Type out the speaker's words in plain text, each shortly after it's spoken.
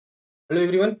Hello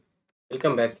everyone,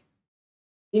 welcome back.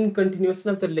 In continuation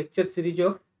of the uh, lecture series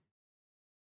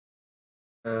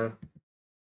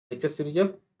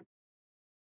of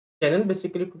channel,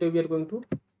 basically today we are going to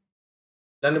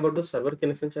learn about the server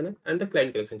connection channel and the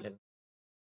client connection channel.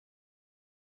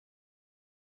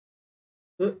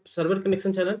 So server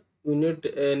connection channel, unit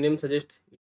name suggests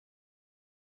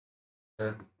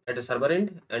uh, at the server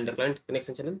end, and the client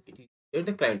connection channel it is at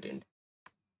the client end.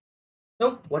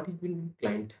 Now, what is being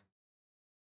client?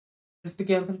 Just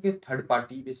example case third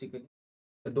party basically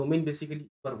the domain basically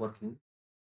you are working.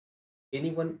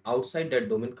 Anyone outside that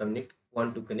domain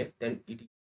want to connect, then it is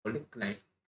called a client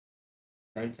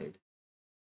side.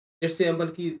 Let's say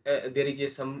example ki, there is a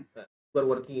some you are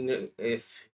working in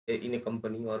in a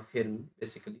company or firm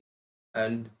basically,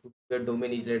 and your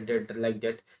domain is related like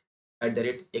that at the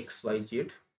rate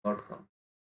xyz.com.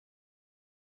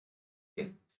 Okay.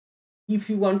 If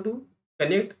you want to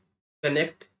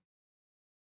connect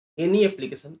any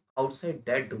application outside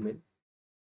that domain,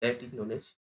 that is known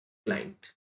as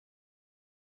client.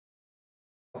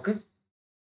 Okay.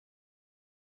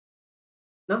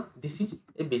 Now this is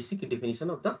a basic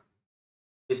definition of the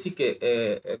basic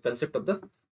concept of the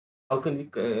how can we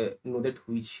know that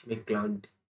who is my client,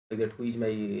 like that who is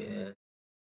my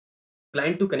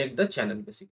client to connect the channel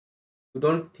basically. You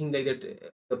don't think like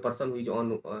that the person who is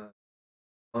on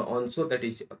so that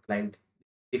is a client,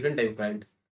 different type of client,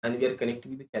 and we are connected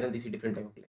with the channel, this is different type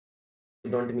of client.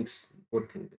 You don't mix both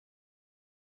things.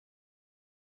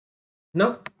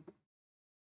 Now,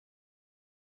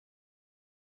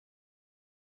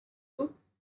 so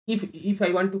if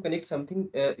I want to connect something,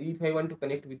 if I want to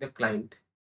connect with the client,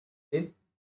 then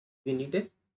we need a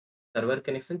server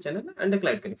connection channel and a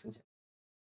client connection channel.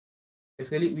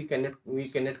 Basically we cannot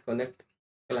connect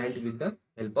client with the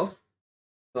help of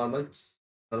normal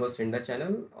normal sender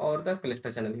channel or the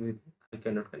collector channel. We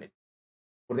cannot connect.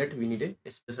 For that we need a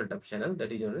special type channel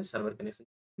that is known as server connection.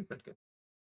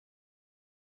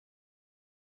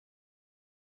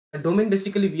 The domain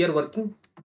basically we are working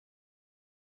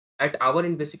at our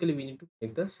end. Basically we need to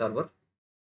make the server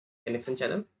connection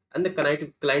channel, and the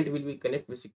client will be connect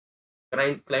basically.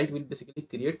 Client will basically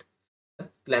create a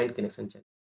client connection channel.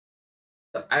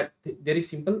 So there is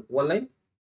simple one line.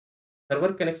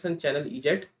 Server connection channel is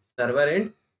at server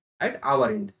end at our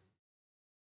end,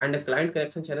 and the client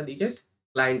connection channel is at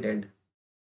client end.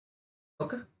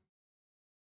 Okay.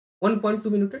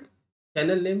 1.2 minute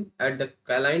channel name at the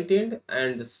client end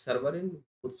and the server end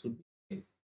both should be same.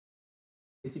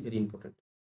 This is very important.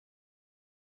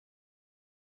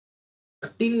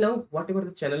 Till now, whatever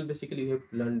the channel basically you have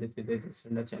learned, this is the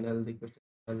sender channel, the question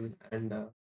channel, and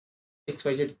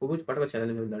XYZ, whatever channel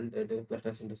you have learned, the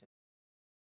cluster sender channel,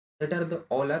 that are the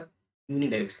all are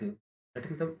unidirectional. That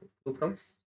is the flow from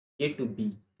A to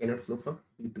B, cannot flow from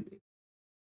B to A.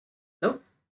 Now,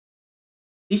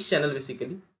 this channel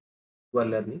basically you are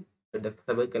learning the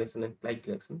server connection and client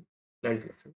connection.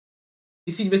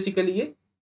 This is basically a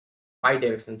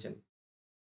bi-direction channel.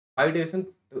 Bi-direction,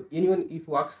 anyone if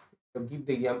you ask, give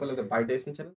the example of the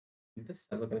bi-direction channel, with the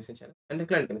server connection channel and the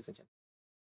client connection channel.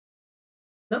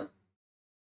 Now,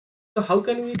 so how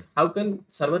can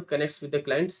server connects with the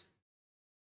clients,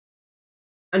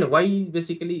 and why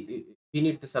basically we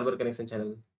need the server connection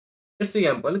channel? Let's say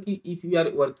example if you are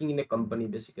working in a company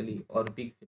basically or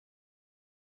big,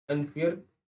 and where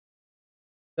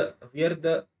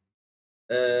the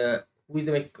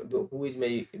who is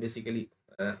my basically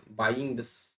buying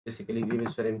this basically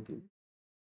VMS for MQ,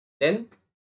 then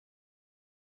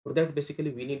for that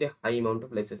basically we need a high amount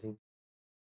of licensing.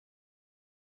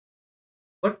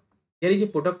 But there is a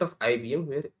product of IBM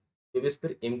where VMS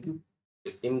per MQ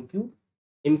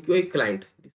MQI client.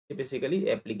 This is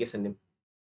basically application name.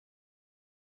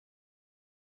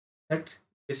 That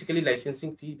basically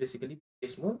licensing fee basically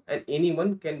is more, and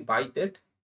anyone can buy that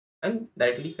and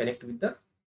directly connect with the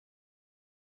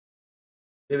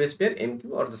WebSphere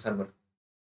MQ or the server.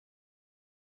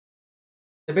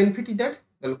 The benefit is that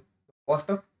the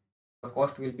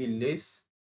cost will be less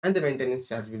and the maintenance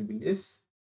charge will be less.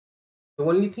 The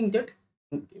only thing that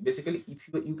basically if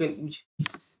you can use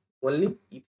this only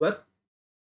if you are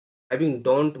having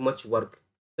don't much work.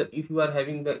 So if you are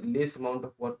having the less amount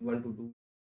of work you want to do,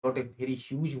 not a very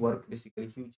huge work, basically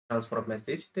huge transfer of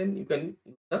message, then you can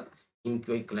use the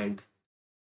MQI client.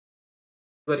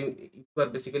 If you are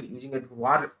basically using it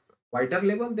wider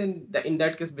level, then in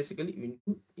that case basically you need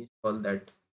to install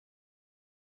that.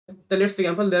 So let's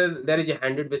example there is a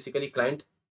 100 basically client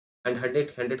and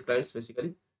 100 clients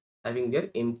basically having their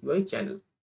MQI channel,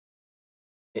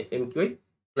 MQI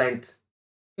clients.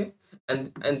 Okay,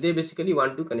 and they basically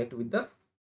want to connect with the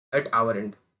at our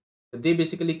end. They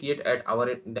basically create at our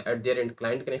end, at their end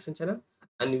client connection channel,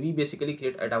 and we basically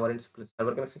create at our end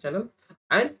server connection channel,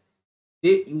 and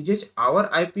they uses our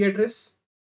IP address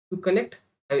to connect,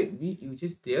 and we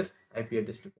uses their IP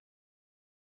address to,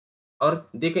 or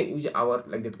they can use our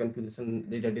like that configuration,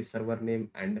 that is server name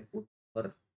and put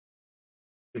our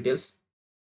details,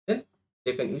 then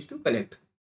they can use to connect.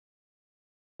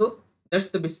 So that's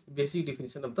the basic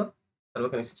definition of the server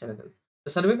connection channel. The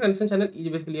server connection channel is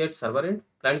basically at server end,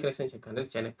 client connection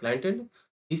channel client end.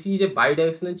 This is a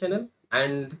bi-directional channel,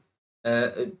 and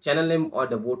channel name or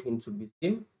the port hint should be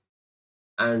same.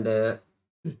 And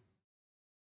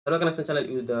server connection channel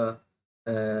use the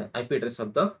IP address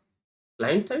of the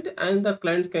client side, and the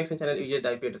client connection channel uses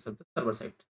the IP address of the server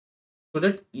side, so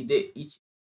that they each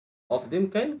of them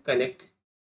can connect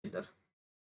each other.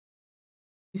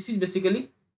 This is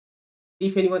basically,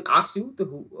 if anyone asks you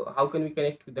to how can we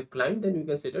connect with the client, then we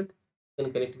can say that we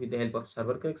can connect with the help of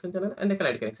server connection channel and the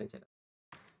client connection channel.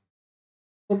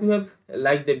 Hope you have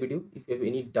liked the video. If you have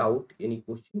any doubt, any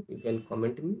question, you can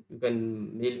comment me. You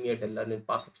can mail me at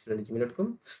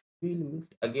learnandpassofficial@gmail.com. We will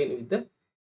meet again with the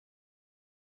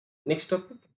next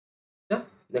topic, the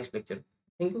next lecture.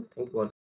 Thank you. Thank you all.